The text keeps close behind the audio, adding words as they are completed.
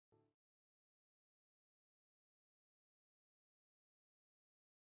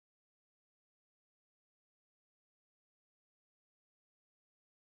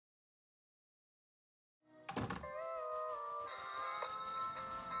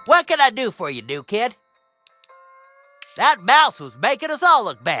What can I do for you, new kid? That mouse was making us all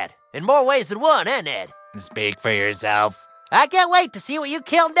look bad. In more ways than one, eh, Ned? Speak for yourself. I can't wait to see what you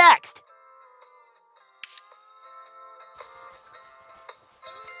kill next.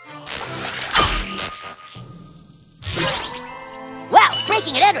 Wow,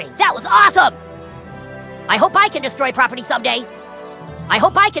 breaking and entering, that was awesome! I hope I can destroy property someday. I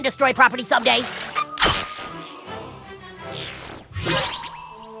hope I can destroy property someday.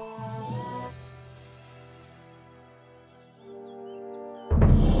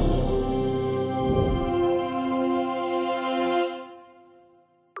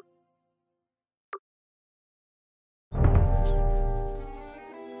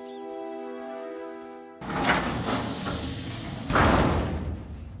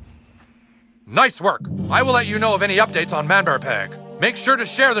 Nice work. I will let you know of any updates on Manbearpeg. Make sure to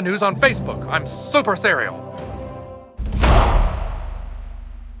share the news on Facebook. I'm super serial.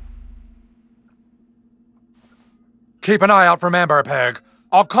 Keep an eye out for Manbearpeg.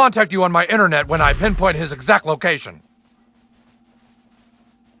 I'll contact you on my internet when I pinpoint his exact location.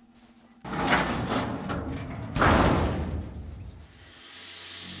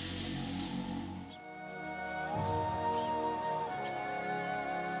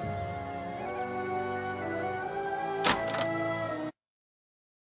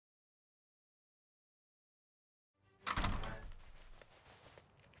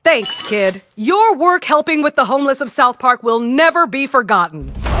 Thanks, kid. Your work helping with the homeless of South Park will never be forgotten.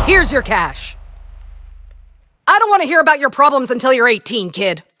 Here's your cash. I don't want to hear about your problems until you're 18,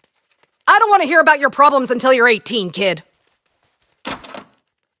 kid. I don't want to hear about your problems until you're 18, kid.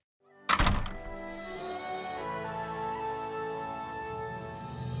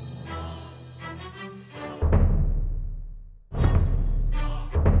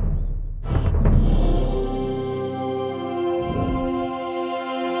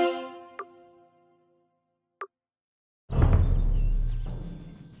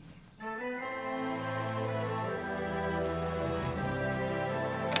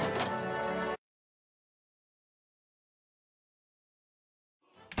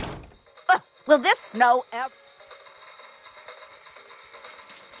 Will this snow ever...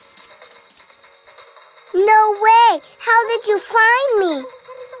 No way! How did you find me?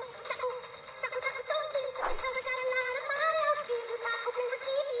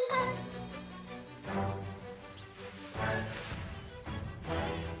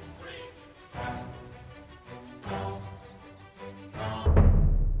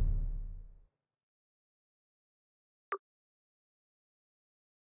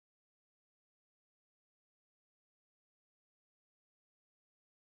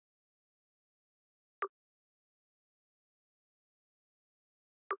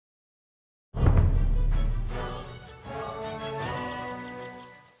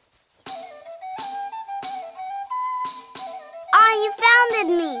 You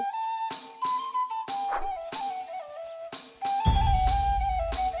founded me.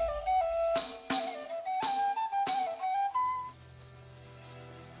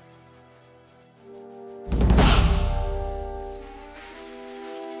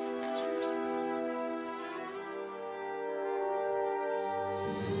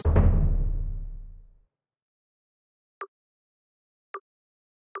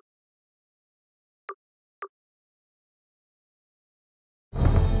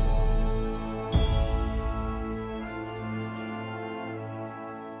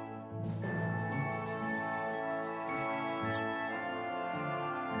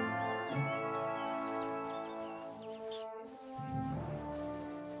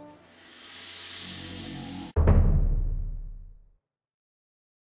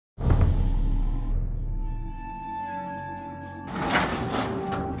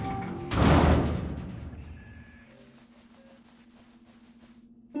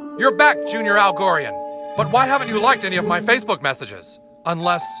 You're back, Junior Algorian. But why haven't you liked any of my Facebook messages?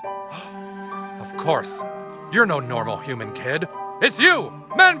 Unless... Of course. You're no normal human kid. It's you,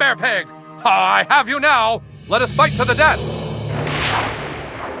 Manbearpeg! I have you now! Let us fight to the death!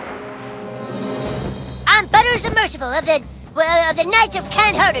 I'm Butters the Merciful of the Knights of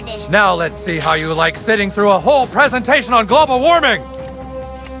Canharderness. Now let's see how you like sitting through a whole presentation on global warming!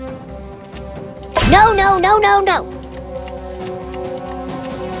 No, no, no, no, no.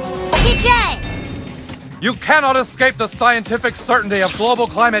 Keep trying. You cannot escape the scientific certainty of global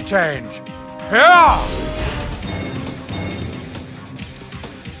climate change. Yeah!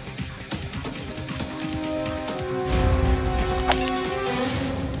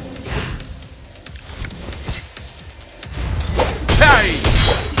 Hey!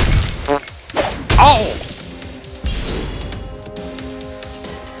 Oh!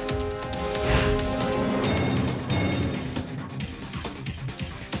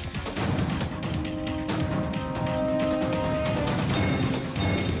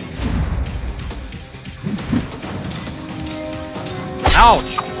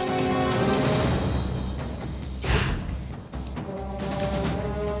 Ouch!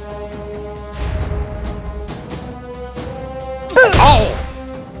 Oh!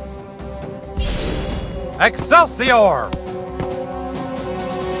 Excelsior!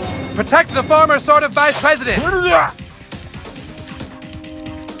 Protect the former sort of vice president!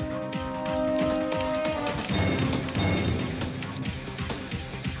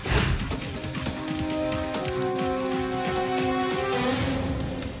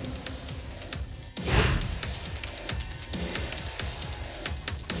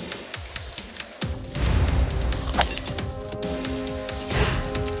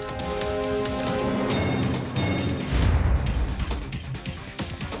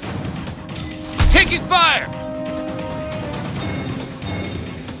 Taking fire!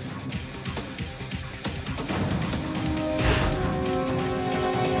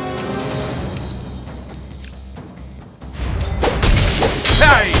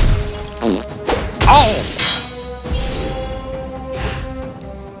 Hey! Oh!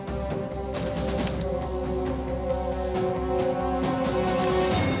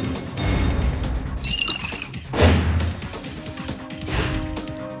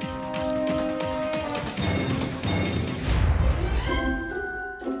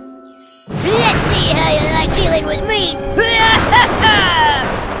 Let's see how you like dealing with me!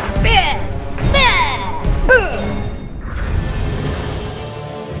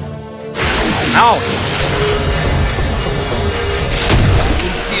 Ouch! I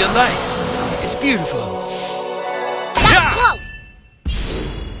can see a light. It's beautiful. That was close!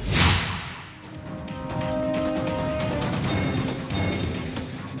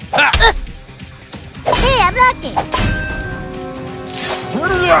 Hey, I blocked it!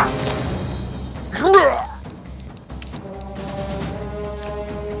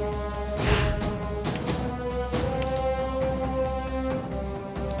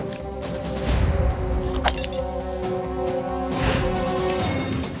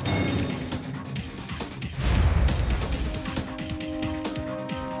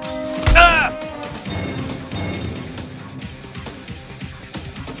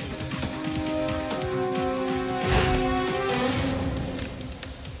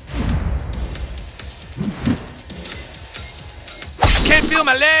 Can't feel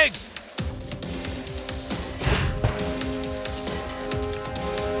my legs!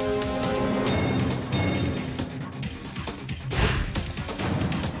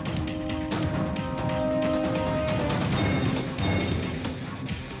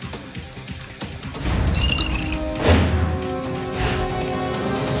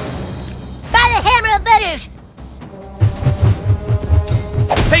 By the hammer of Vedush!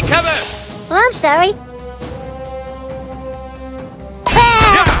 Take cover! Oh, I'm sorry.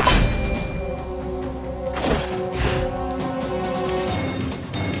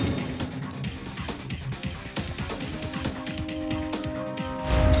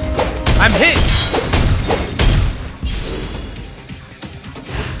 I'm hit!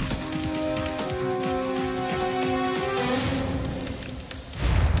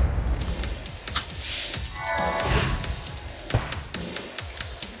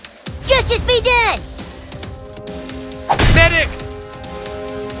 Justice be done! Medic!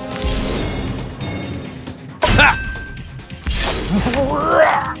 Ha!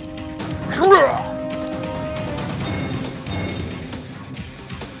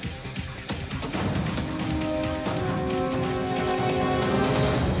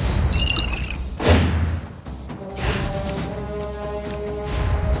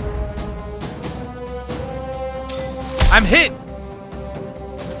 I'm hit!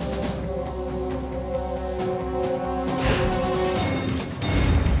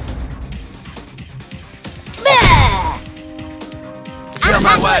 Tell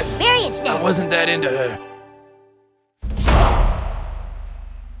my wife. Experience now. I wasn't that into her.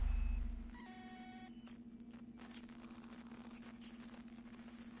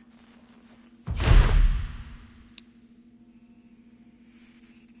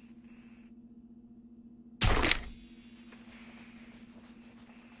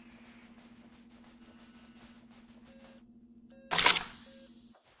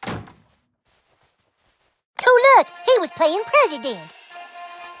 Oh, look! He was playing president.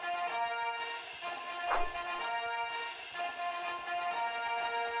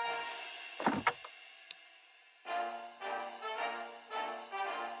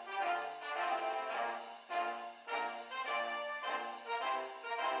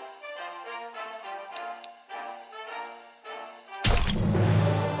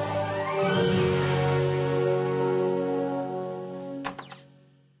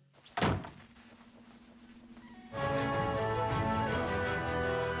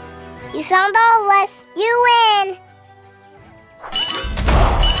 You found all of us. You win.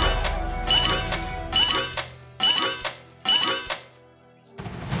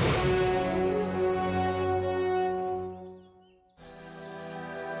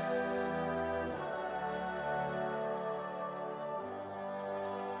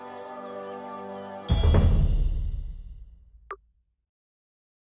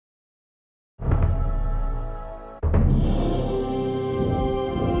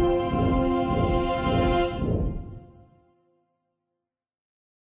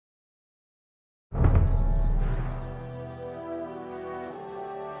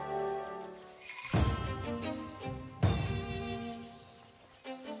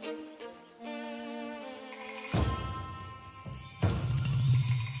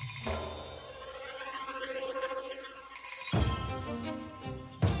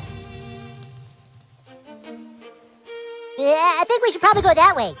 Yeah, I think we should probably go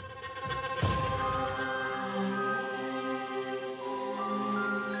that way.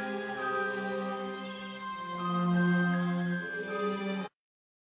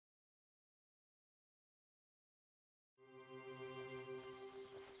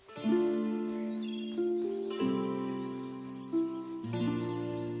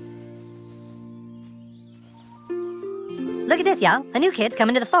 Look at this, y'all. A new kid's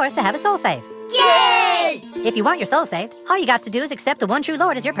coming to the forest to have a soul saved. Yay! If you want your soul saved, all you got to do is accept the one true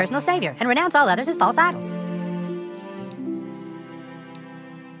Lord as your personal savior and renounce all others as false idols.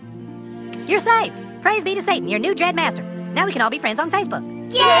 You're saved! Praise be to Satan, your new dread master. Now we can all be friends on Facebook.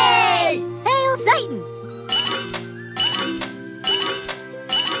 Yay! Hail Satan!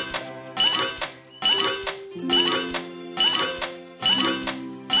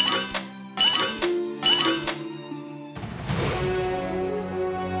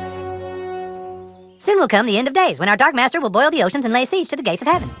 Soon will come the end of days, when our dark master will boil the oceans and lay siege to the gates of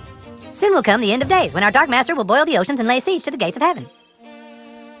heaven. Soon will come the end of days, when our dark master will boil the oceans and lay siege to the gates of heaven.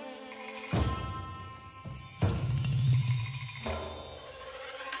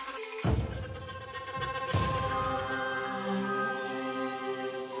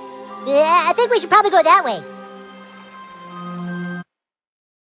 Yeah, I think we should probably go that way.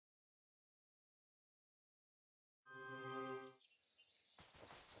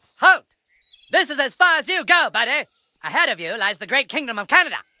 Halt! This is as far as you go, buddy. Ahead of you lies the great kingdom of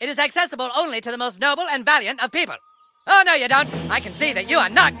Canada. It is accessible only to the most noble and valiant of people. Oh, no, you don't. I can see that you are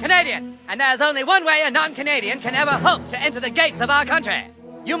not Canadian. And there's only one way a non-Canadian can ever hope to enter the gates of our country.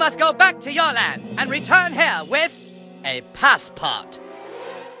 You must go back to your land and return here with a passport.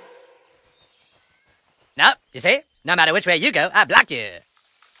 No, you see? No matter which way you go, I block you.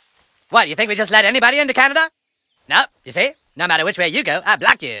 What, you think we just let anybody into Canada? No, you see? No matter which way you go, I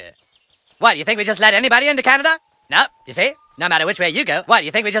block you. What, you think we just let anybody into Canada? No, you see? No matter which way you go. What,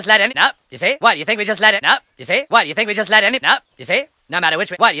 you think we just let any? No, you see? What, you think we just let it? No, you see? What, you think we just let any? No, you see? No matter which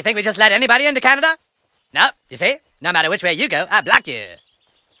way. What, you think we just let anybody into Canada? No, you see? No matter which way you go, I block you.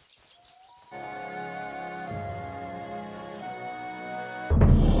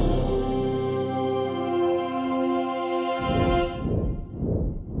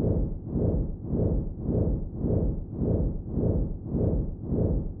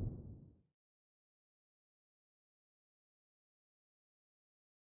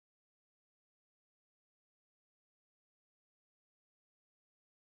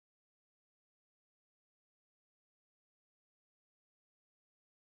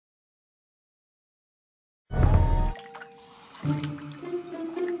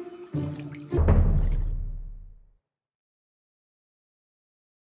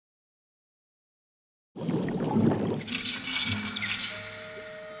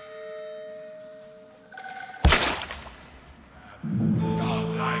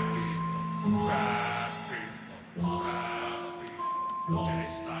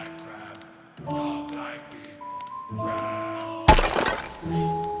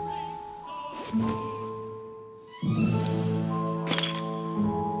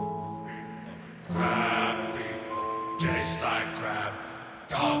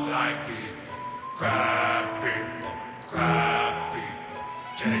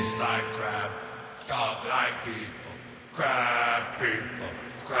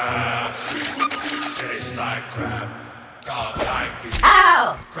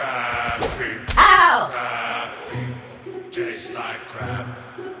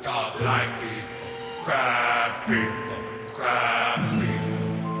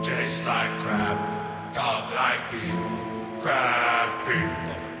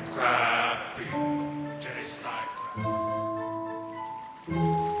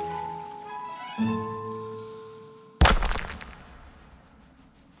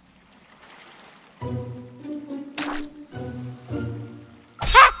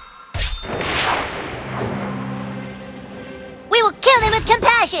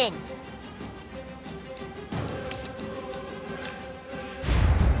 discretion!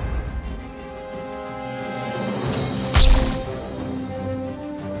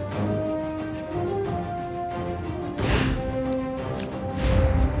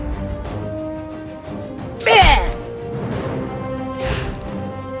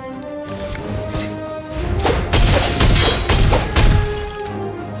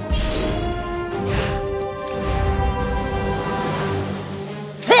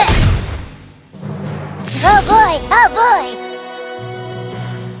 Oh boy! Oh boy!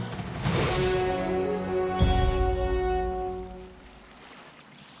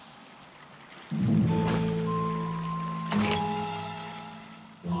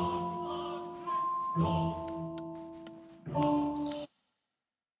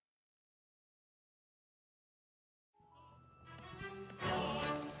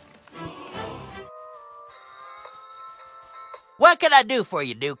 What can I do for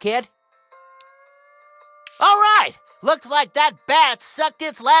you, new kid? All right! Looks like that bat sucked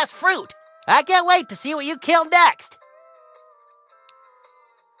its last fruit. I can't wait to see what you kill next.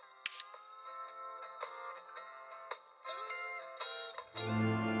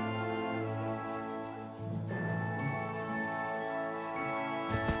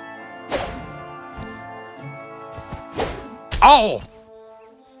 Ow!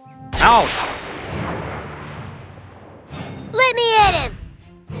 Ouch! Let me at him!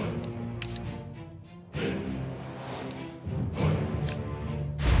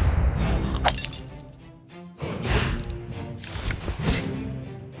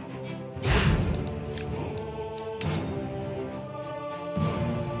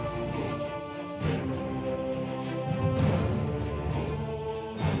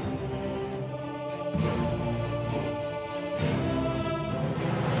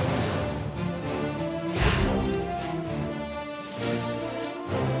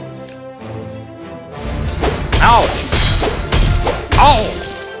 Ouch! Ow!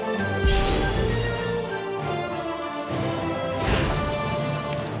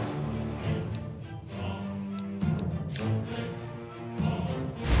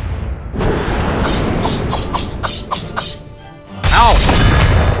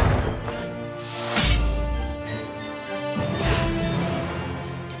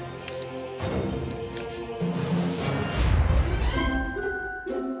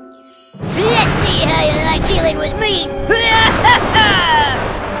 Let's see how you like dealing with me!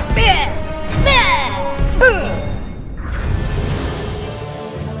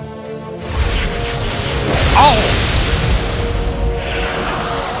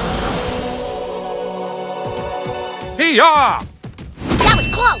 Hee-yaw! That was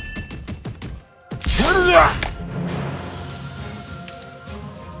close!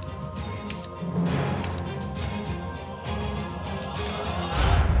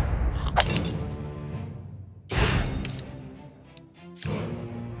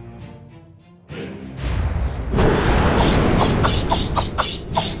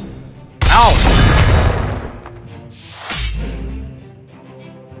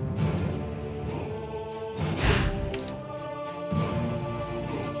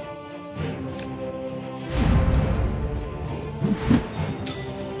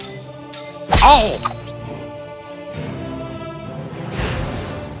 Oh!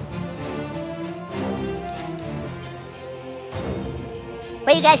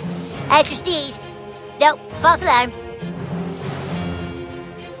 Wait, you guys, I have to sneeze. No, false alarm.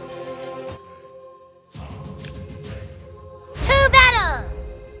 To battle!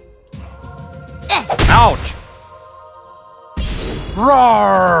 Ouch!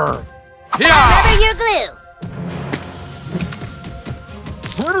 Roar! Yeah! Remember your glue.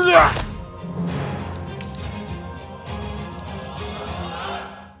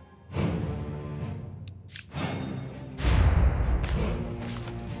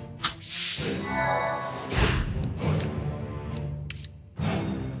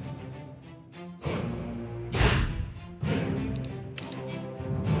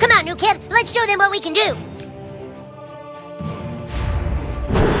 Come on, new kid. Let's show them what we can do.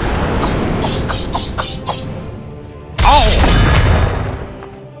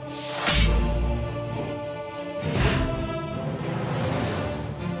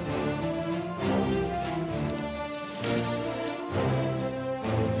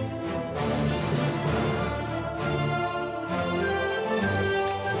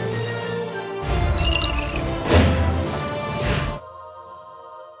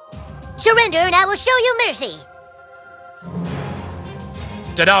 Surrender and I will show you mercy.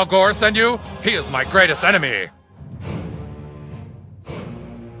 Did Al Gore send you? He is my greatest enemy.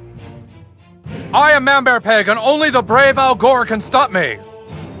 I am Man Bear Pig, and only the brave Al Gore can stop me.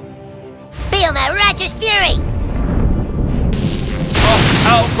 feel my righteous fury!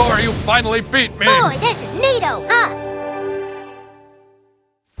 Oh, Al Gore, you finally beat me! Boy, this is neato, huh?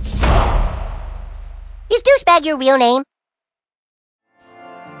 Is douchebag your real name?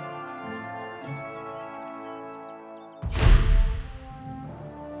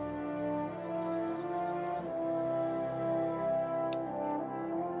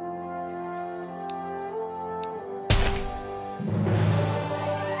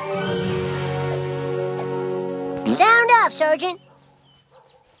 Sound up, Sergeant.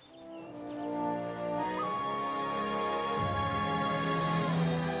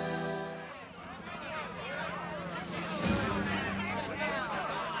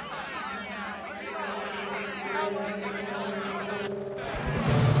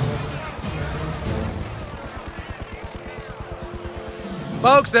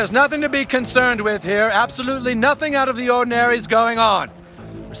 Folks, there's nothing to be concerned with here. Absolutely nothing out of the ordinary is going on.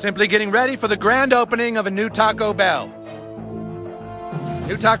 We're simply getting ready for the grand opening of a new Taco Bell.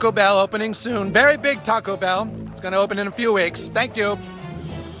 New Taco Bell opening soon. Very big Taco Bell. It's going to open in a few weeks. Thank you.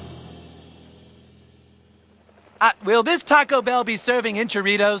 Will this Taco Bell be serving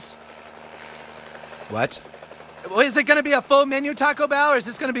enchiladas? What? Is it going to be a full menu Taco Bell, or is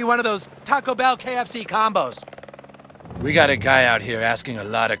this going to be one of those Taco Bell KFC combos? We got a guy out here asking a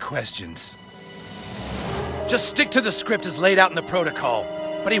lot of questions. Just stick to the script as laid out in the protocol.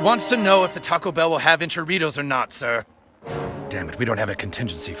 But he wants to know if the Taco Bell will have enchiladas or not, sir. Damn it, we don't have a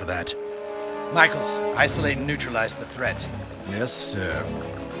contingency for that. Michaels, isolate and neutralize the threat. Yes, sir.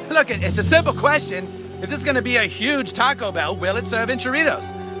 Look, it's a simple question. If this is going to be a huge Taco Bell, will it serve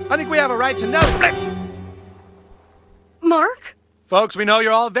enchiladas? I think we have a right to know. Mark? Folks, we know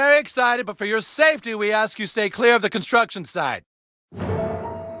you're all very excited, but for your safety, we ask you stay clear of the construction site.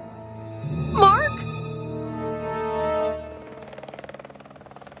 Mark?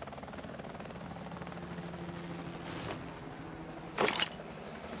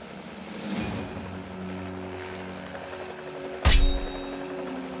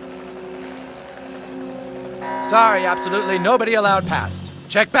 Sorry, absolutely nobody allowed past.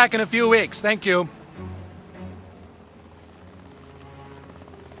 Check back in a few weeks. Thank you.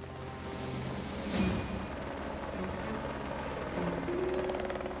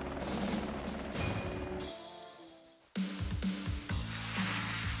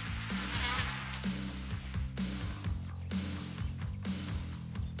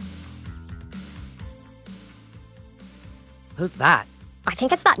 Who's that? I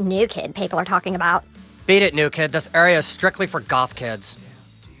think it's that new kid people are talking about. Beat it, new kid. This area is strictly for goth kids.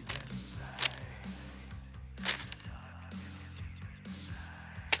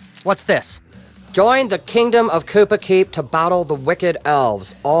 What's this? Join the Kingdom of Koopa Keep to battle the wicked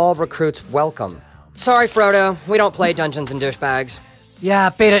elves. All recruits welcome. Sorry, Frodo. We don't play Dungeons and Douchebags.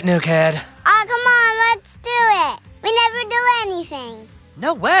 Yeah, beat it, new kid. Oh, come on, let's do it. We never do anything.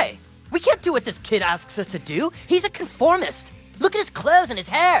 No way. We can't do what this kid asks us to do. He's a conformist. Look at his clothes and his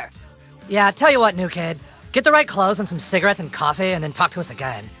hair. Yeah, tell you what, new kid. Get the right clothes and some cigarettes and coffee, and then talk to us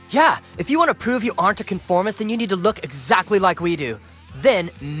again. Yeah, if you want to prove you aren't a conformist, then you need to look exactly like we do. Then,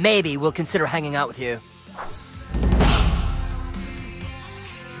 maybe we'll consider hanging out with you.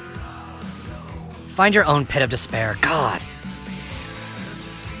 Find your own pit of despair. God.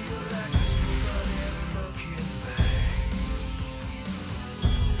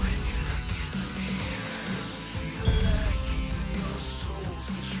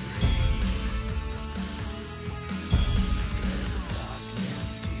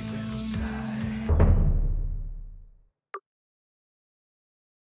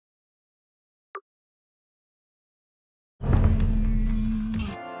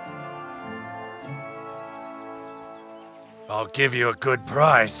 I'll give you a good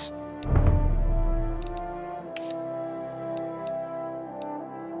price.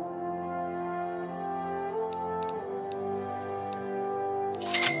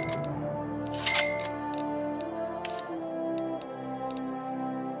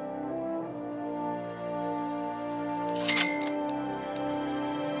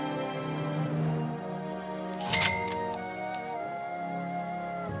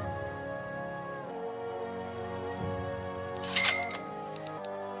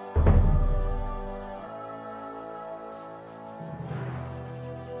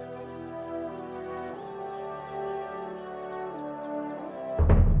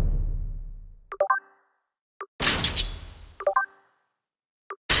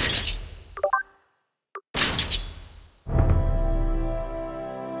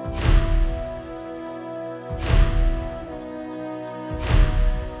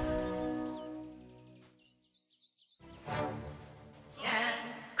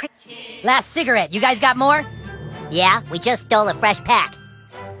 Last cigarette. You guys got more? Yeah, we just stole a fresh pack.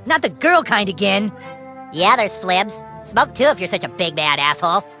 Not the girl kind again. Yeah, there's slibs. Smoke too if you're such a big bad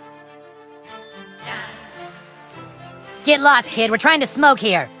asshole. Get lost, kid. We're trying to smoke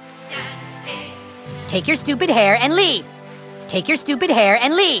here. Take your stupid hair and leave. Take your stupid hair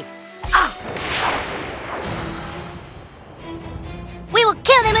and leave. We will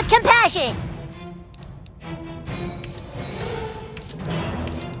kill them with compassion!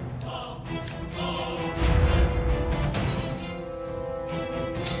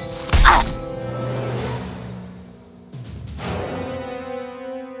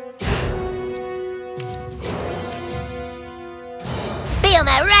 Feel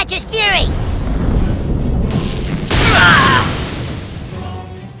my righteous fury!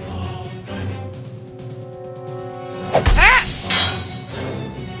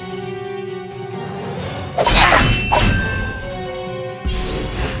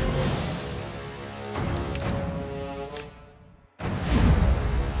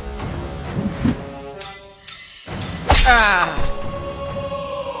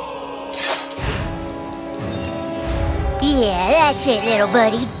 Yeah, that's it, little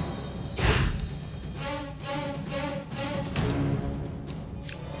buddy.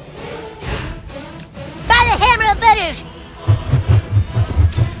 By the hammer of Butters!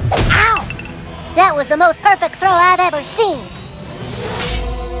 Ow! That was the most perfect throw I've ever seen.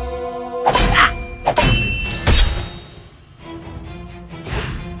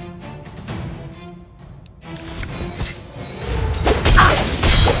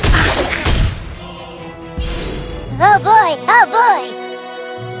 Oh boy! Oh boy!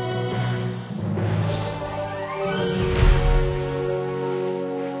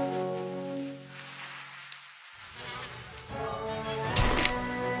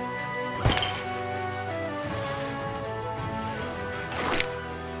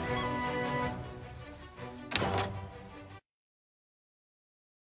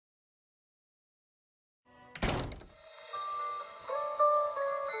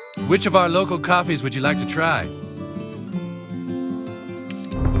 Which of our local coffees would you like to try?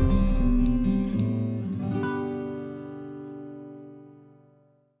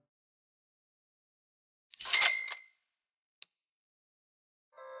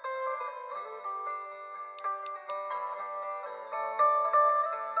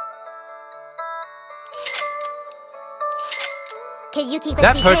 Can you keep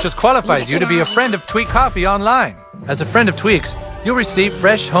That purchase qualifies you to be a friend of Tweak Coffee online. As a friend of Tweak's, you'll receive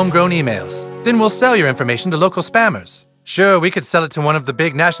fresh, homegrown emails. Then we'll sell your information to local spammers. Sure, we could sell it to one of the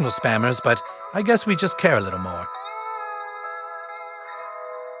big national spammers, but I guess we just care a little more.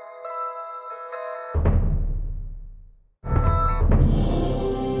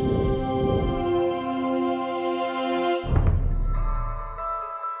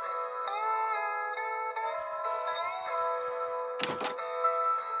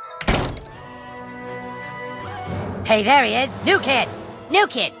 Hey, there he is. New kid. New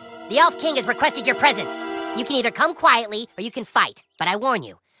kid, the Elf King has requested your presence. You can either come quietly or you can fight, but I warn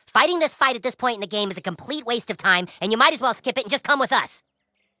you, fighting this fight at this point in the game is a complete waste of time, and you might as well skip it and just come with us.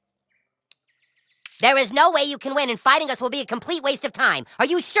 There is no way you can win, and fighting us will be a complete waste of time. Are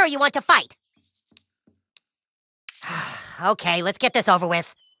you sure you want to fight? Okay, let's get this over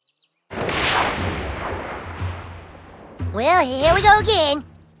with. Well, here we go again.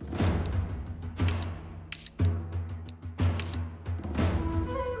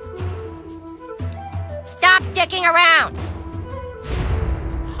 Stop dicking around!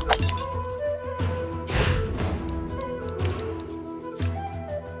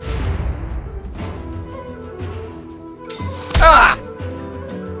 Ah!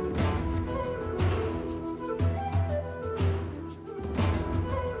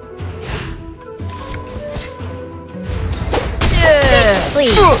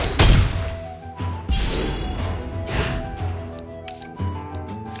 Please.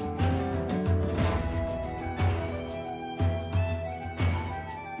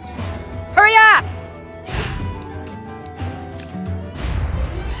 Hurry up!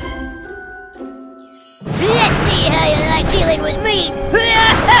 Let's see how you like dealing with me!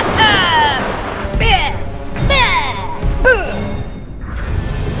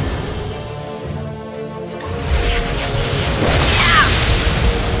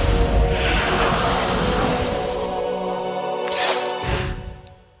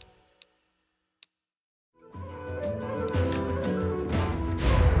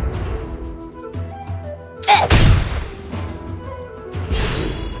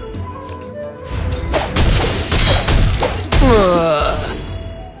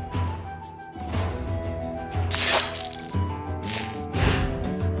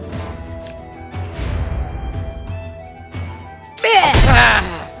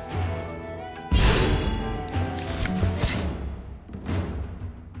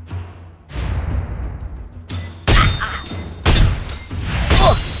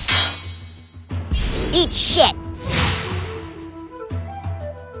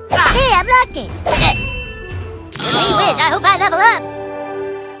 I'm lucky. Gee whiz, I hope I level up.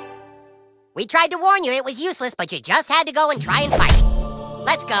 We tried to warn you it was useless, but you just had to go and try and fight.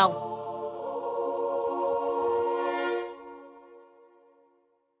 Let's go.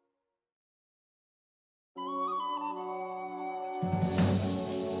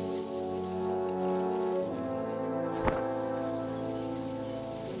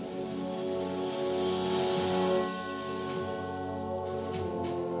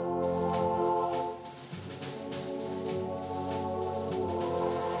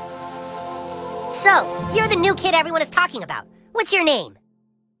 So, you're the new kid everyone is talking about. What's your name?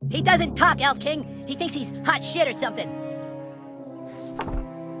 He doesn't talk, Elf King. He thinks he's hot shit or something.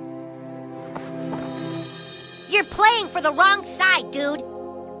 You're playing for the wrong side, dude.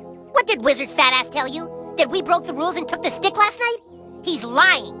 What did Wizard Fat Ass tell you? That we broke the rules and took the stick last night? He's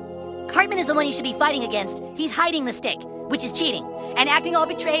lying. Cartman is the one you should be fighting against. He's hiding the stick, which is cheating, and acting all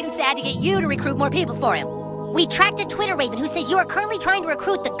betrayed and sad to get you to recruit more people for him. We tracked a Twitter raven who says you are currently trying to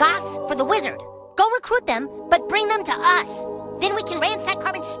recruit the Goths for the Wizard. Go recruit them, but bring them to us. Then we can ransack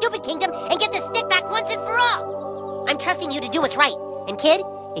Cartman's stupid kingdom and get the stick back once and for all. I'm trusting you to do what's right. And kid,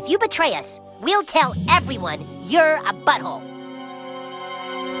 if you betray us, we'll tell everyone you're a butthole.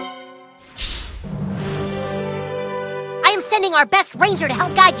 I am sending our best ranger to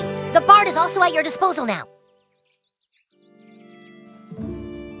help guide you. The bard is also at your disposal now.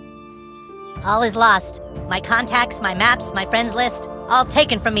 All is lost. My contacts, my maps, my friends list, all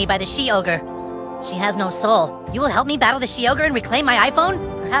taken from me by the she-ogre. She has no soul. You will help me battle the she-ogre and reclaim my iPhone?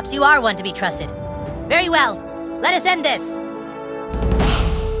 Perhaps you are one to be trusted. Very well. Let us end this.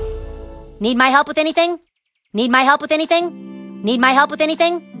 Need my help with anything? Need my help with anything? Need my help with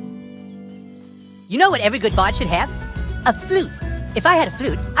anything? You know what every good bard should have? A flute. If I had a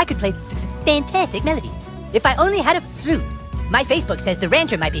flute, I could play fantastic melodies. If I only had a flute. My Facebook says the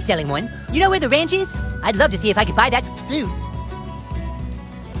rancher might be selling one. You know where the ranch is? I'd love to see if I could buy that flute.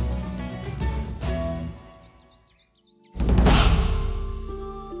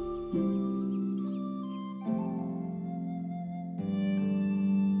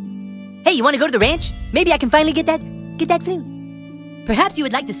 Hey, you want to go to the ranch? Maybe I can finally get that flute. Perhaps you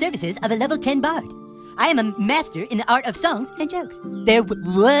would like the services of a level 10 bard. I am a master in the art of songs and jokes. There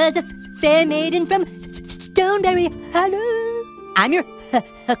was a fair maiden from Stoneberry Hollow. I'm your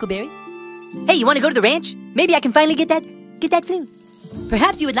Huckleberry. Hey, you want to go to the ranch? Maybe I can finally get that flute.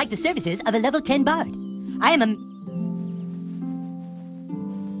 Perhaps you would like the services of a level 10 bard. I am a...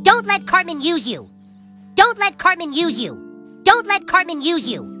 Don't let Cartman use you. Don't let Cartman use you. Don't let Cartman use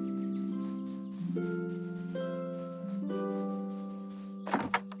you.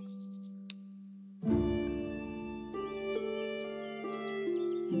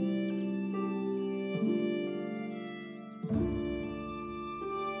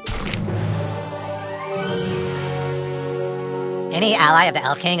 Any ally of the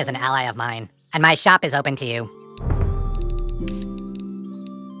Elf King is an ally of mine, and my shop is open to you.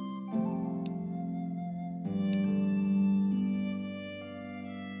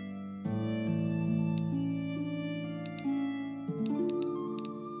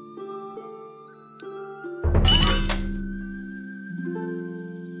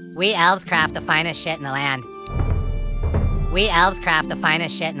 We elves craft the finest shit in the land. We elves craft the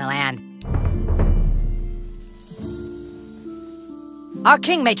finest shit in the land. Our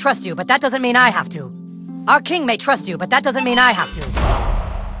king may trust you, but that doesn't mean I have to. Our king may trust you, but that doesn't mean I have to.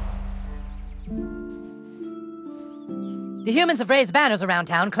 The humans have raised banners around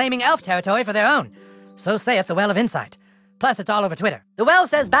town claiming elf territory for their own. So saith the Well of Insight. Plus, it's all over Twitter. The Well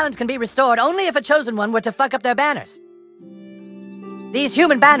says balance can be restored only if a chosen one were to fuck up their banners. These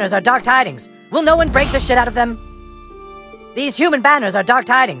human banners are dark tidings. Will no one break the shit out of them? These human banners are dark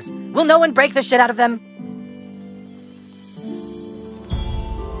tidings. Will no one break the shit out of them?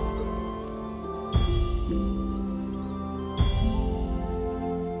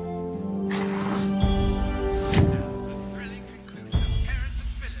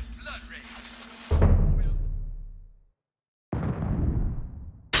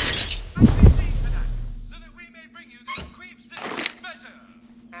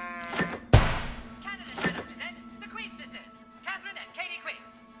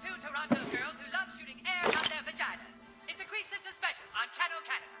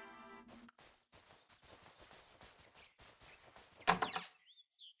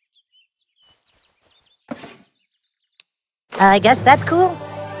 I guess that's cool.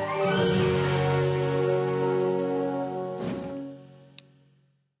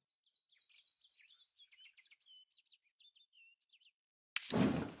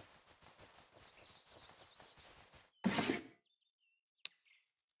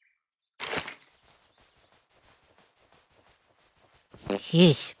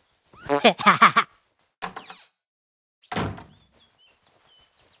 Yeesh.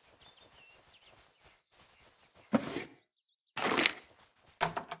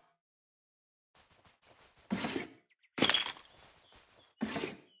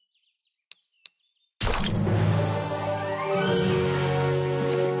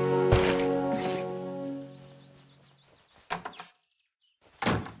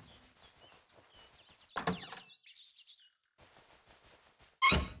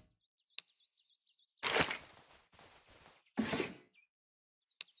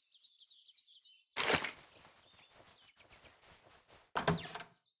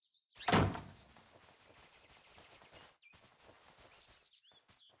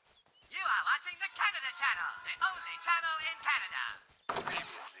 You are watching the Canada Channel, the only channel in Canada.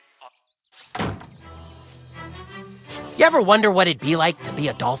 You ever wonder what it'd be like to be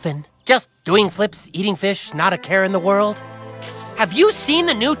a dolphin? Just doing flips, eating fish, not a care in the world? Have you seen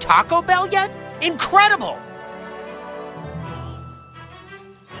the new Taco Bell yet? Incredible!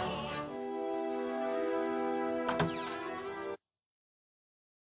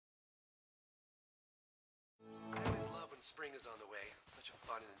 Spring is on the way. Such a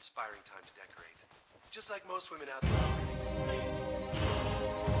fun and inspiring time to decorate. Just like most women out there.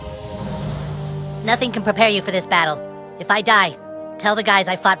 Nothing can prepare you for this battle. If I die, tell the guys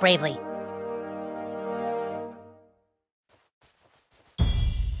I fought bravely.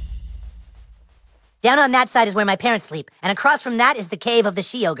 Down on that side is where my parents sleep, and across from that is the cave of the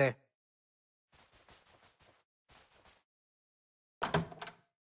she-ogre.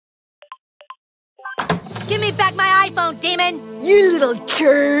 Give me back my iPhone, demon! You little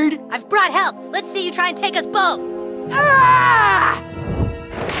turd! I've brought help! Let's see you try and take us both! Ah!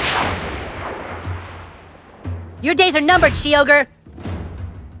 Your days are numbered, she-ogre!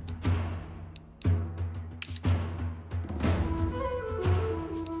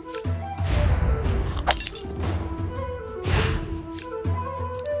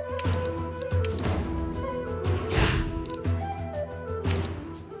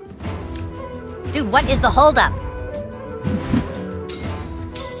 Dude, what is the holdup?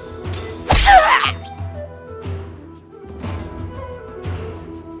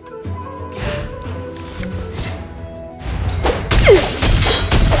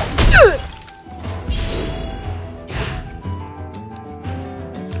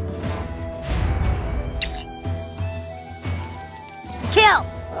 Kill!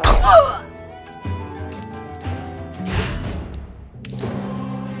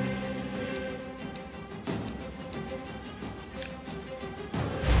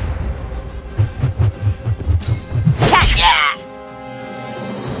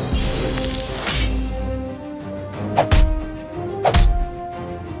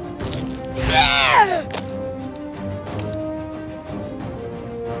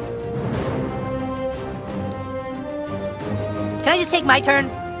 Can I just take my turn?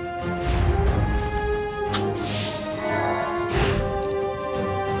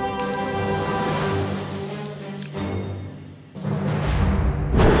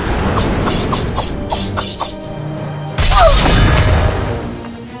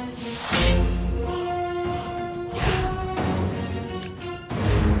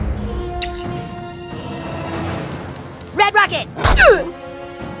 Red Rocket!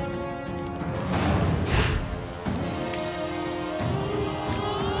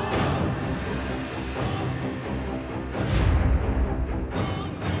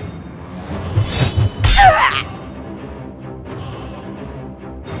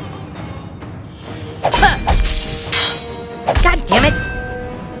 God damn it!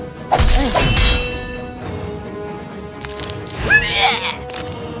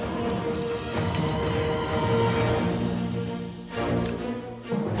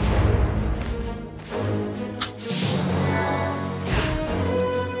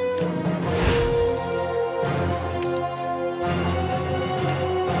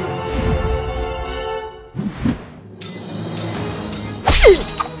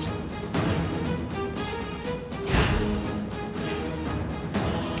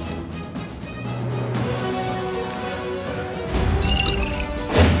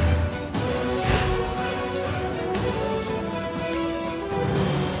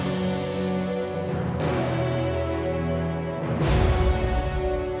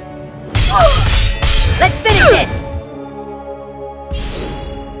 Let's finish this!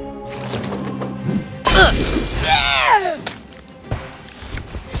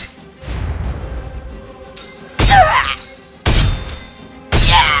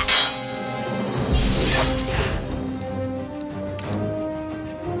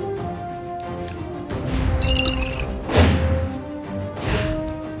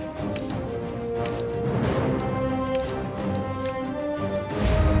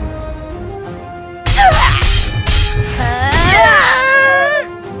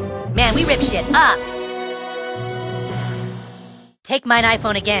 rip shit up. Take mine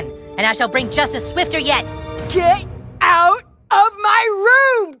iPhone again, and I shall bring justice swifter yet. Get out of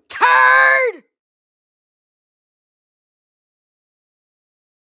my room, turd!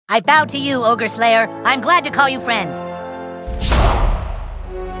 I bow to you, Ogre Slayer. I'm glad to call you friend.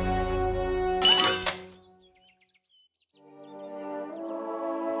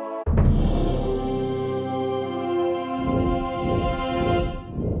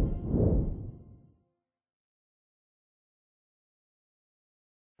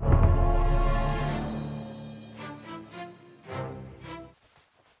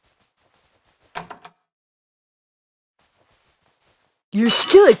 You're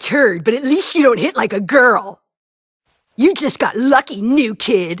still a turd, but at least you don't hit like a girl. You just got lucky, new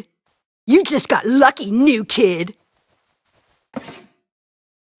kid. You just got lucky, new kid.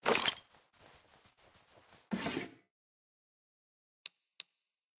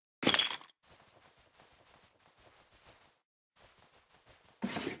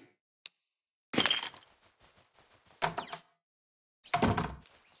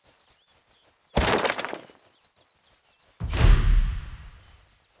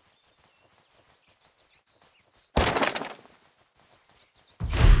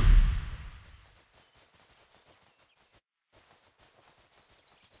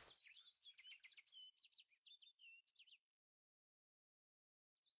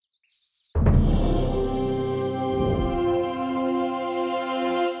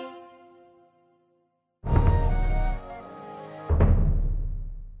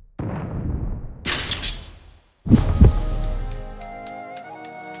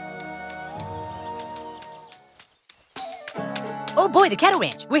 Oh boy, the cattle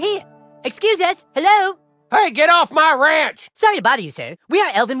ranch. We're here. Excuse us. Hello? Hey, get off my ranch! Sorry to bother you, sir. We are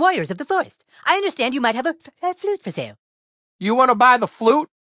elven warriors of the forest. I understand you might have a flute for sale. You want to buy the flute?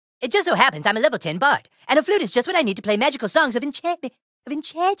 It just so happens I'm a level 10 bard, and a flute is just what I need to play magical songs of enchantment.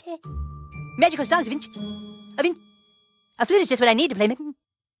 Magical songs of A flute is just what I need to play.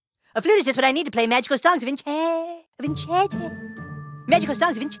 A flute is just what I need to play magical songs of enchantment. Magical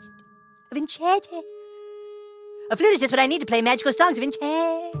songs of enchantment. A flute is just what I need to play magical songs of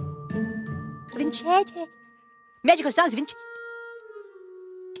enchantment. Magical songs of enchantment.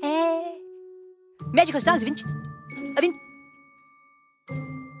 Magical songs of enchantment.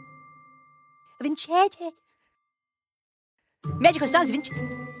 Magical songs of enchantment.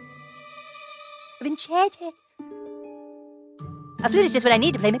 A flute is just what I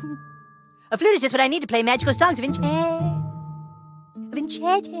need to play. A flute is just what I need to play magical songs of enchantment.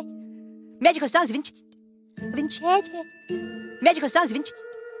 Magical songs of enchantment. Magical songs of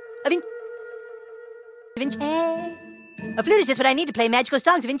enchantment. A flute is just what I need to play magical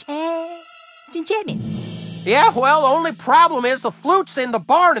songs of enchantment. Yeah, well, the only problem is the flute's in the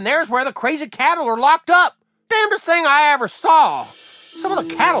barn, and there's where the crazy cattle are locked up. Damnedest thing I ever saw. Some of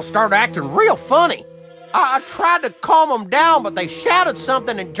the cattle started acting real funny. I tried to calm them down, but they shouted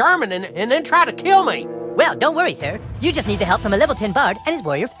something in German and then tried to kill me. Well, don't worry, sir. You just need the help from a level 10 bard and his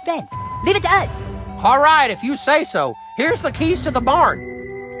warrior friend. Leave it to us. All right, if you say so. Here's the keys to the barn.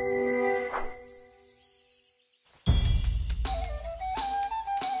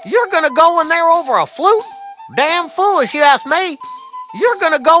 You're gonna go in there over a flute? Damn foolish, you ask me. You're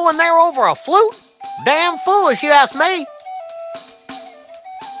gonna go in there over a flute? Damn foolish, you ask me.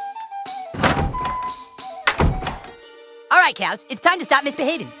 All right, cows, it's time to stop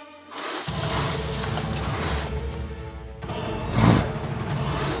misbehaving.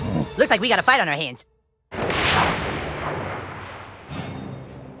 Looks like we got a fight on our hands.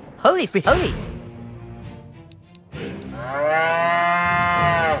 Holy free holy.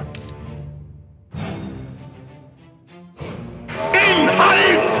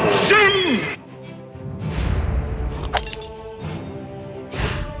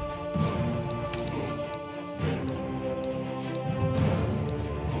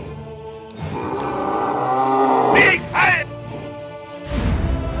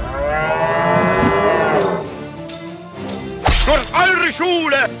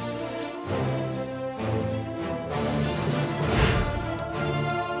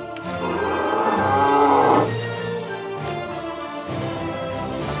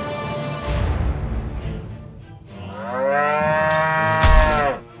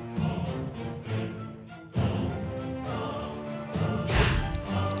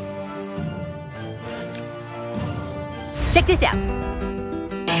 Check this out.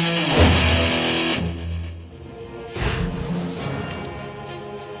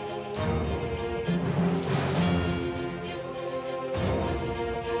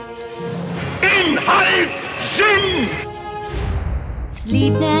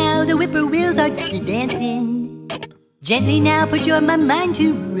 Sleep now, know the whippoorwills are dancing. Gently now put your mind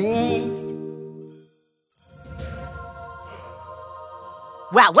to rest.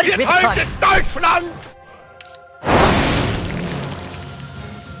 Wow, what a terrific party! Deutschland!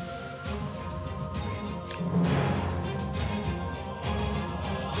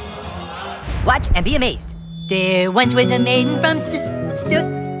 Watch and be amazed. There once was a maiden from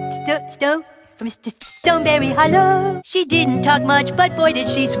Stoneberry Hollow. She didn't talk much, but boy did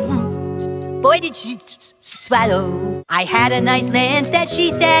she boy did she swallow. I had a nice lance that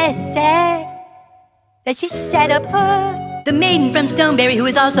she set up her. The maiden from Stoneberry, who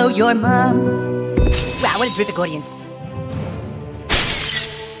is also your mom. Wow, what a terrific audience.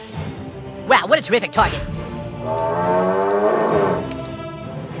 Wow, what a terrific target.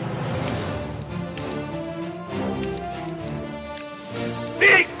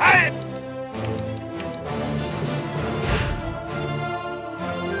 Big head!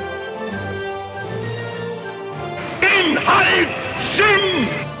 Inhalt Sinn!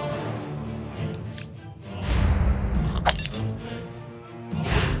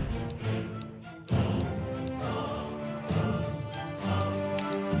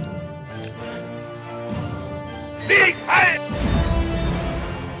 Big head!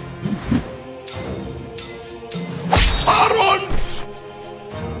 Arons!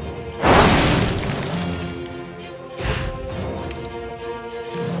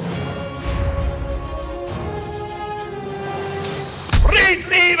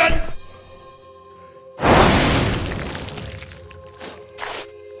 Friedleben!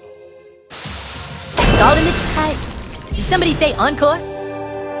 It's all in the time. Did somebody say encore?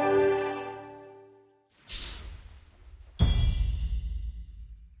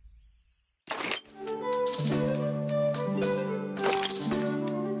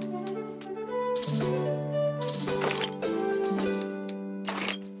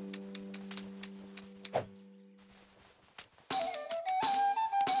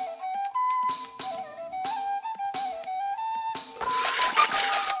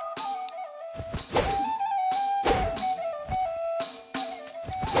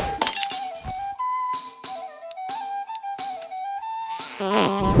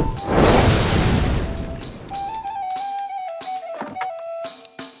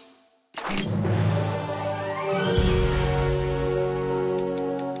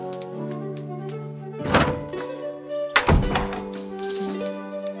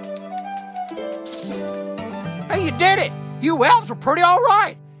 Hey, you did it! You elves were pretty all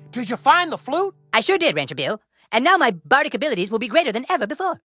right. Did you find the flute? I sure did, Rancher Bill. And now my bardic abilities will be greater than ever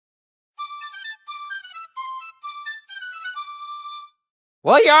before.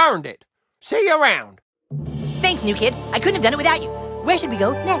 Well, you earned it. See you around. Thanks, new kid. I couldn't have done it without you. Where should we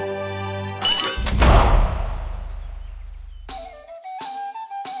go next?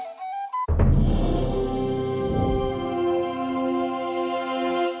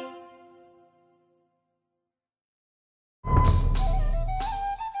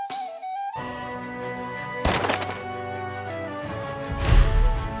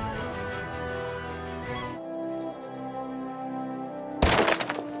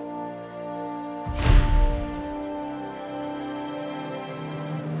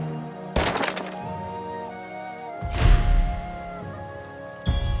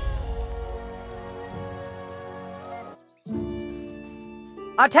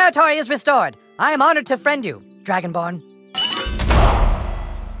 Our territory is restored. I am honored to friend you, Dragonborn.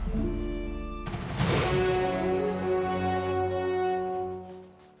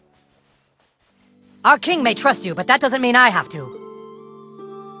 Our king may trust you, but that doesn't mean I have to.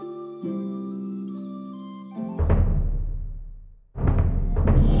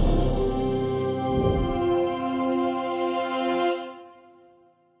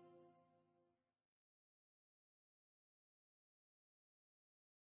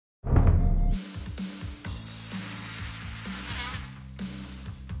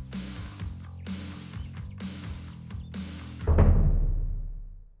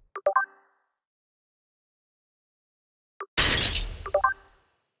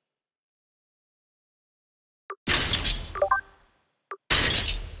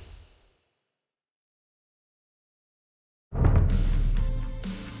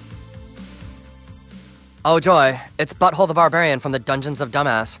 Oh joy, it's Butthole the Barbarian from the Dungeons of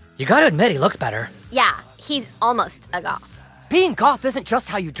Dumbass. You gotta admit, he looks better. Yeah, he's almost a goth. Being goth isn't just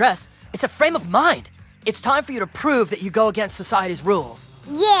how you dress, it's a frame of mind. It's time for you to prove that you go against society's rules.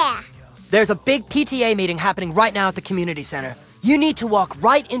 Yeah. There's a big PTA meeting happening right now at the community center. You need to walk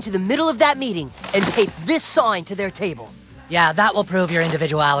right into the middle of that meeting and tape this sign to their table. Yeah, that will prove your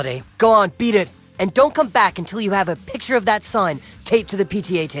individuality. Go on, beat it, And don't come back until you have a picture of that sign taped to the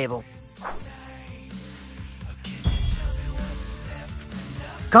PTA table.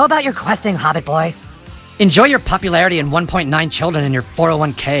 Go about your questing, Hobbit boy. Enjoy your popularity and 1.9 children in your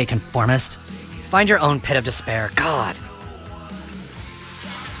 401k, conformist. Find your own pit of despair, God.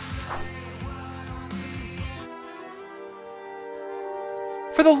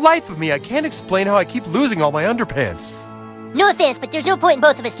 For the life of me, I can't explain how I keep losing all my underpants. No offense, but there's no point in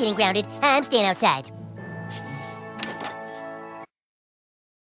both of us getting grounded. I'm staying outside.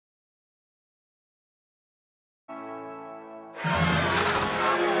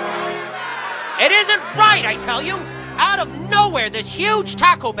 It isn't right, I tell you! Out of nowhere, this huge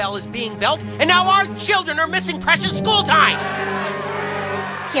Taco Bell is being built, and now our children are missing precious school time!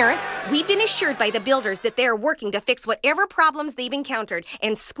 Parents, we've been assured by the builders that they are working to fix whatever problems they've encountered,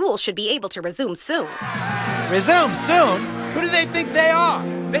 and school should be able to resume soon. Resume soon? Who do they think they are?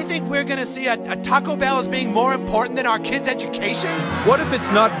 They think we're gonna see a Taco Bell as being more important than our kids' educations? What if it's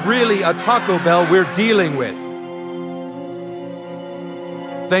not really a Taco Bell we're dealing with?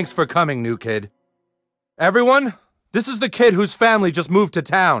 Thanks for coming, new kid. Everyone, this is the kid whose family just moved to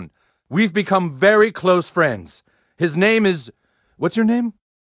town. We've become very close friends. His name is... What's your name?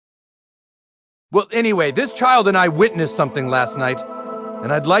 Well, anyway, this child and I witnessed something last night,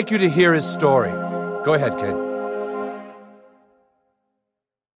 and I'd like you to hear his story. Go ahead, kid.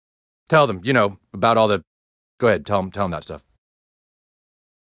 Tell them, you know, about all the... Go ahead, tell them that stuff.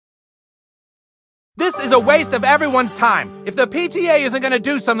 This is a waste of everyone's time. If the PTA isn't gonna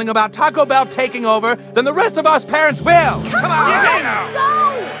do something about Taco Bell taking over, then the rest of us parents will! Come on! Let's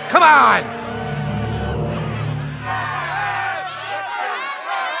go! Come on!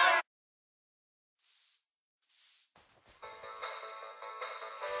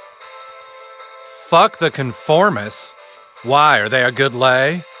 Fuck the conformists. Why, are they a good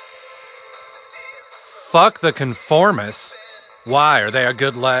lay? Fuck the conformists. Why, are they a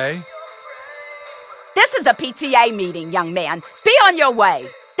good lay? This is a PTA meeting, young man. Be on your way.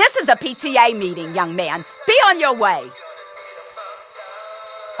 This is a PTA meeting, young man. Be on your way.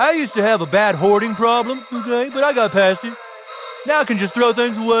 I used to have a bad hoarding problem, okay, but I got past it. Now I can just throw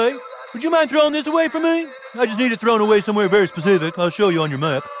things away. Would you mind throwing this away for me? I just need it thrown away somewhere very specific. I'll show you on your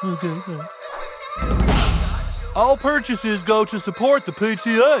map. Okay. All purchases go to support the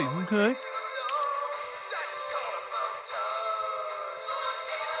PTA, okay?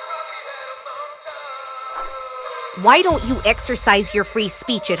 Why don't you exercise your free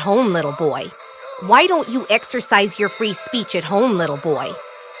speech at home, little boy? Why don't you exercise your free speech at home, little boy?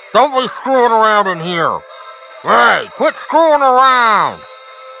 Don't be screwing around in here. Hey, quit screwing around.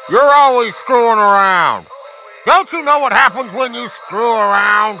 You're always screwing around. Don't you know what happens when you screw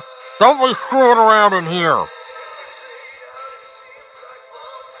around? Don't be screwing around in here.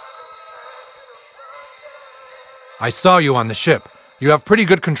 I saw you on the ship. You have pretty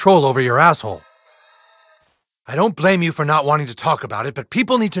good control over your asshole. I don't blame you for not wanting to talk about it, but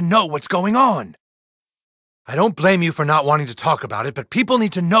people need to know what's going on. I don't blame you for not wanting to talk about it, but people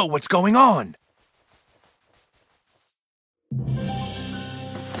need to know what's going on.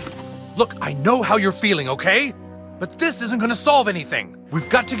 Look, I know how you're feeling, okay? But this isn't gonna solve anything. We've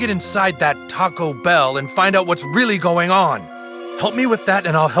got to get inside that Taco Bell and find out what's really going on. Help me with that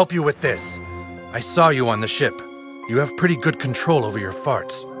and I'll help you with this. I saw you on the ship. You have pretty good control over your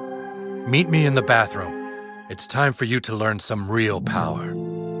farts. Meet me in the bathroom. It's time for you to learn some real power.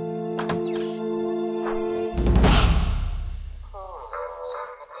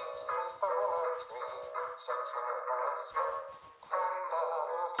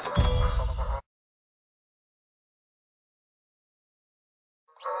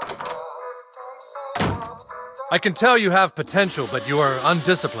 I can tell you have potential, but you are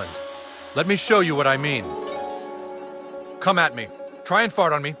undisciplined. Let me show you what I mean. Come at me. Try and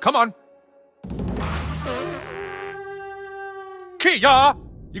fart on me. Come on. Kia!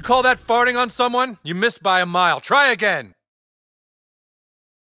 You call that farting on someone? You missed by a mile. Try again.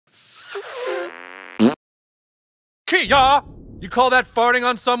 Kia! You call that farting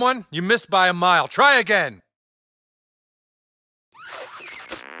on someone? You missed by a mile. Try again.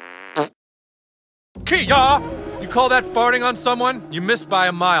 Kia! You call that farting on someone? You missed by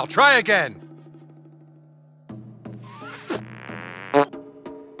a mile. Try again.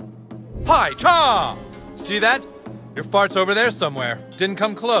 Hi, cha! See that? Your fart's over there somewhere. Didn't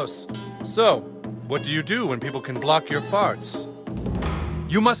come close. So, what do you do when people can block your farts?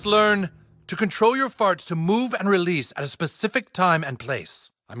 You must learn to control your farts to move and release at a specific time and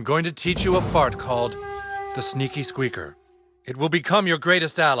place. I'm going to teach you a fart called the sneaky squeaker. It will become your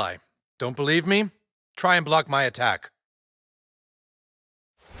greatest ally. Don't believe me? Try and block my attack.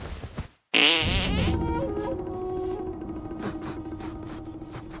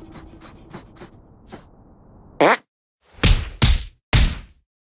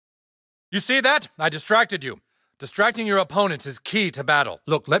 You see that? I distracted you. Distracting your opponents is key to battle.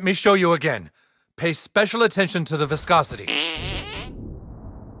 Look, let me show you again. Pay special attention to the viscosity.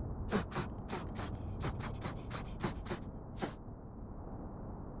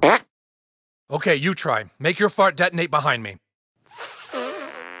 Okay, you try. Make your fart detonate behind me.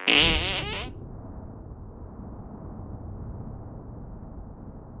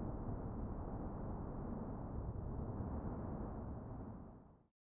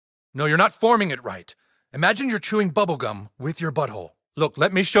 No, you're not forming it right. Imagine you're chewing bubblegum with your butthole. Look,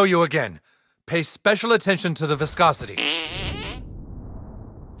 let me show you again. Pay special attention to the viscosity.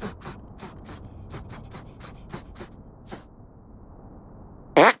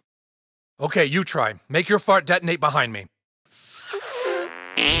 Okay, you try. Make your fart detonate behind me.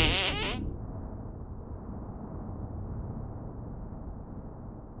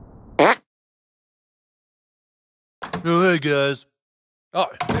 Oh, hey, guys. Oh,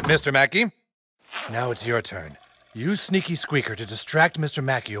 Mr. Mackey. Now it's your turn. Use Sneaky Squeaker to distract Mr.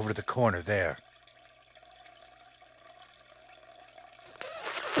 Mackey over to the corner there.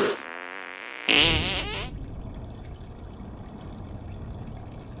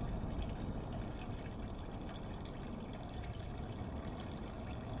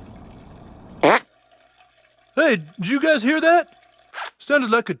 Hey, did you guys hear that?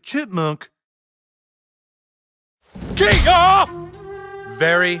 Sounded like a chipmunk.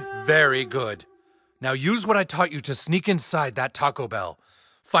 Very, very good. Now use what I taught you to sneak inside that Taco Bell.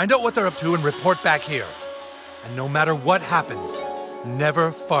 Find out what they're up to and report back here. And no matter what happens,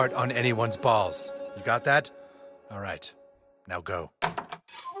 never fart on anyone's balls. You got that? All right. Now go.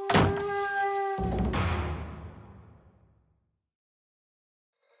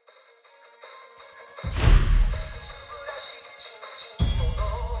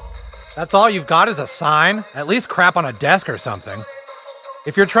 That's all you've got is a sign? At least crap on a desk or something.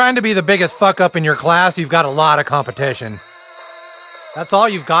 If you're trying to be the biggest fuck-up in your class, you've got a lot of competition. That's all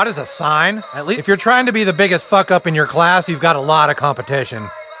you've got is a sign? At least if you're trying to be the biggest fuck-up in your class, you've got a lot of competition.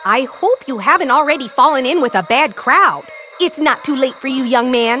 I hope you haven't already fallen in with a bad crowd. It's not too late for you,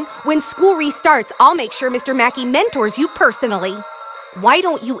 young man. When school restarts, I'll make sure Mr. Mackey mentors you personally. Why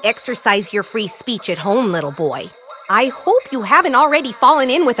don't you exercise your free speech at home, little boy? I hope you haven't already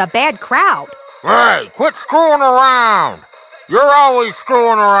fallen in with a bad crowd. Hey, quit screwing around. You're always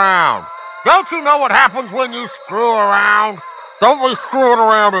screwing around. Don't you know what happens when you screw around? Don't be screwing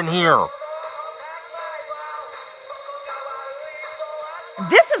around in here.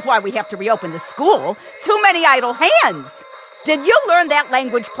 This is why we have to reopen the school. Too many idle hands. Did you learn that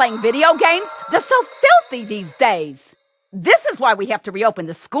language playing video games? They're so filthy these days. This is why we have to reopen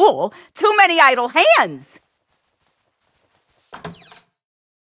the school. Too many idle hands.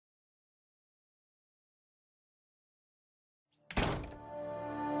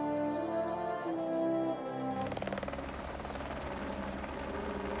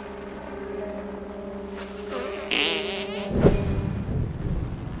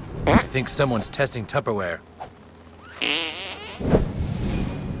 I think someone's testing Tupperware.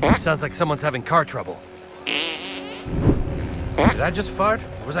 Sounds like someone's having car trouble. Did I just fart?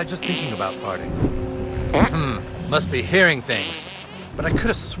 Or was I just thinking about farting? Must be hearing things. But I could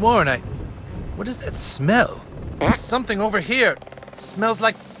have sworn What is that smell? Something over here. It smells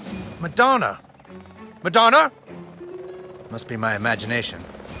like Madonna. Madonna? Must be my imagination.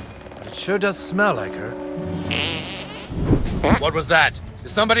 But it sure does smell like her. What was that?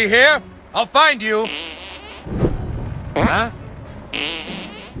 Is somebody here? I'll find you! Huh?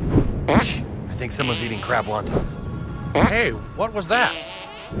 I think someone's eating crab wontons. Hey, what was that?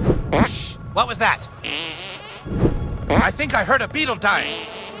 Shh! What was that? I think I heard a beetle dying.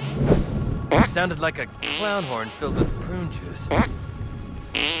 Sounded like a clown horn filled with prune juice.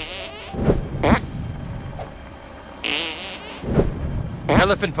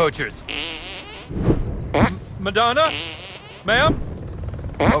 Elephant poachers. Madonna? Ma'am?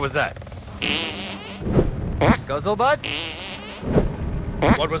 What was that? Scuzzlebutt?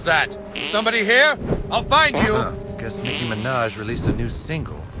 What was that? Is somebody here? I'll find you! Guess Nicki Minaj released a new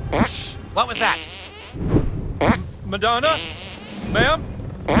single. Shh! What was that? Madonna? Ma'am?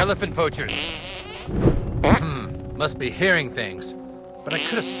 Elephant poachers. Must be hearing things. But I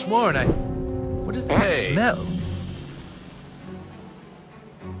could have sworn What is that smell?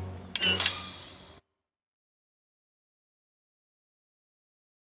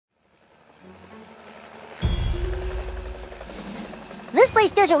 This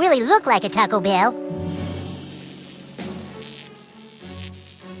place doesn't really look like a Taco Bell.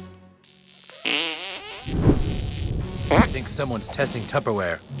 I think someone's testing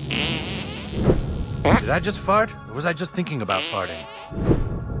Tupperware. Did I just fart? Or was I just thinking about farting?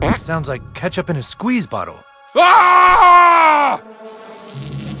 Sounds like ketchup in a squeeze bottle. Ah!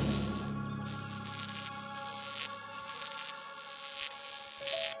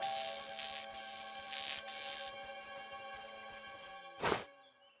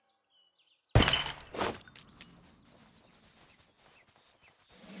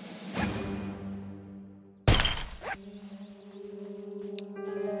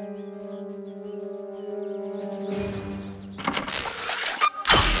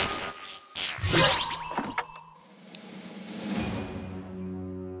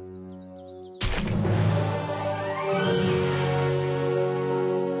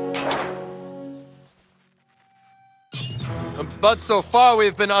 But so far,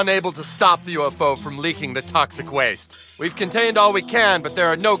 we've been unable to stop the UFO from leaking the toxic waste. We've contained all we can, but there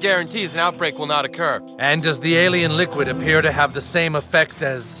are no guarantees an outbreak will not occur. And does the alien liquid appear to have the same effect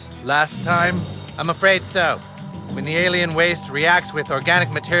as last time? I'm afraid so. When the alien waste reacts with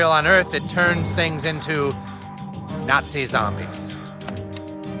organic material on Earth, it turns things into Nazi zombies.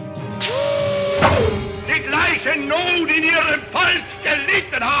 Die gleiche Not in ihrem Volk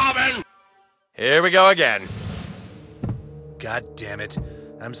gelitten haben! Here we go again. God damn it.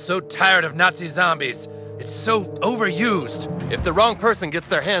 I'm so tired of Nazi zombies. It's so overused. If the wrong person gets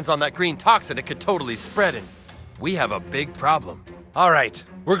their hands on that green toxin, it could totally spread, and we have a big problem. All right,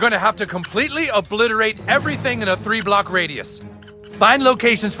 we're gonna have to completely obliterate everything in a 3-block radius. Find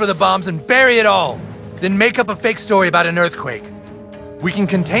locations for the bombs and bury it all. Then make up a fake story about an earthquake. We can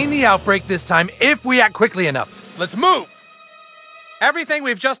contain the outbreak this time if we act quickly enough. Let's move! Everything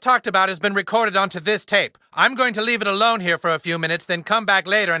we've just talked about has been recorded onto this tape. I'm going to leave it alone here for a few minutes, then come back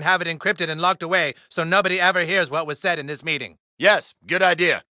later and have it encrypted and locked away so nobody ever hears what was said in this meeting. Yes, good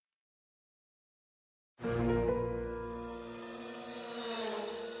idea.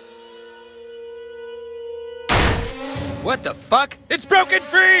 What the fuck? It's broken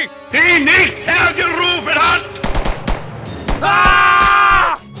free! Die nicht hergerufen hat!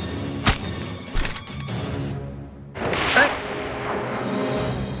 Ah!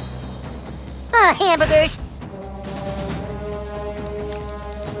 Hamburgers.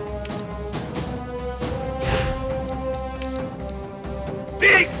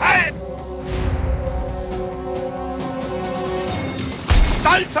 Big Head!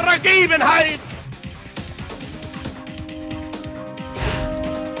 Stolze Ergebenheit!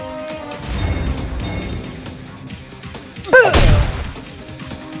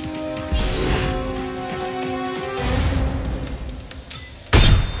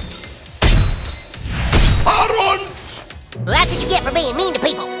 Well, that's what you get for being mean to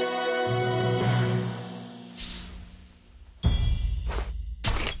people.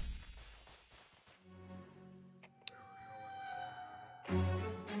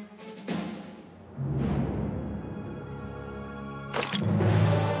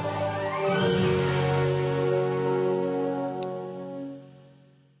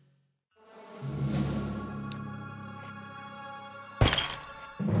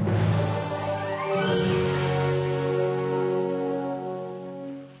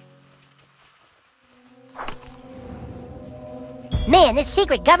 Man, this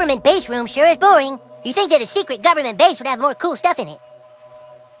secret government base room sure is boring. You think that a secret government base would have more cool stuff in it?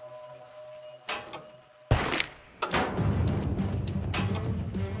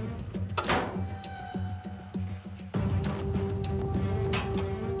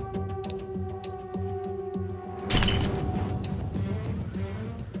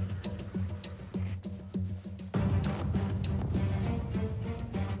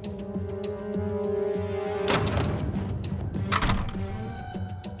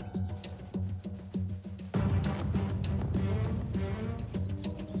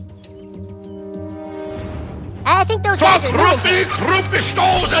 I think those guys are moving.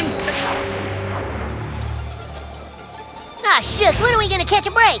 Ah, shucks, when are we gonna catch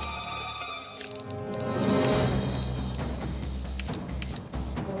a break?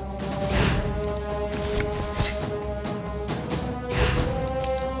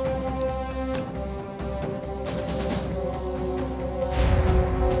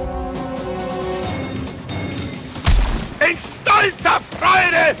 In stolzer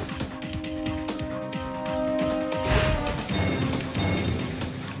Freude!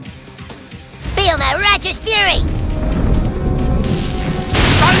 Feel my righteous fury!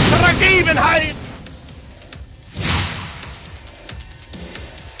 Stolze Ergebenheit!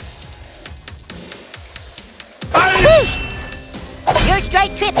 You're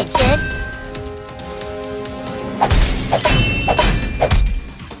straight tripping, son.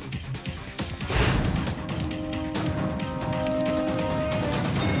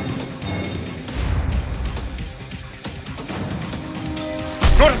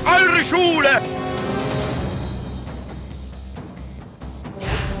 Durch die Schule!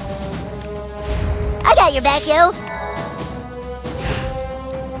 I got your back, yo.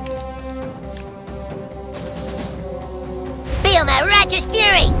 Feel my righteous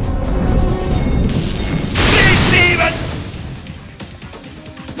fury! Steven!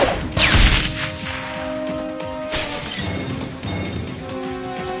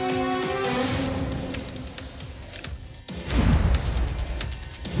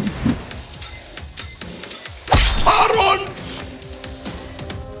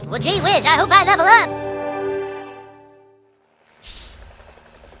 Well, gee whiz, I hope I level up.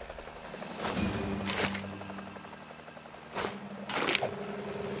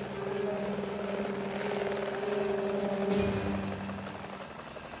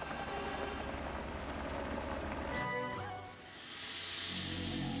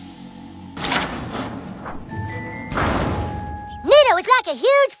 Nito, it's like a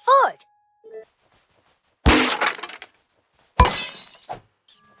huge fort.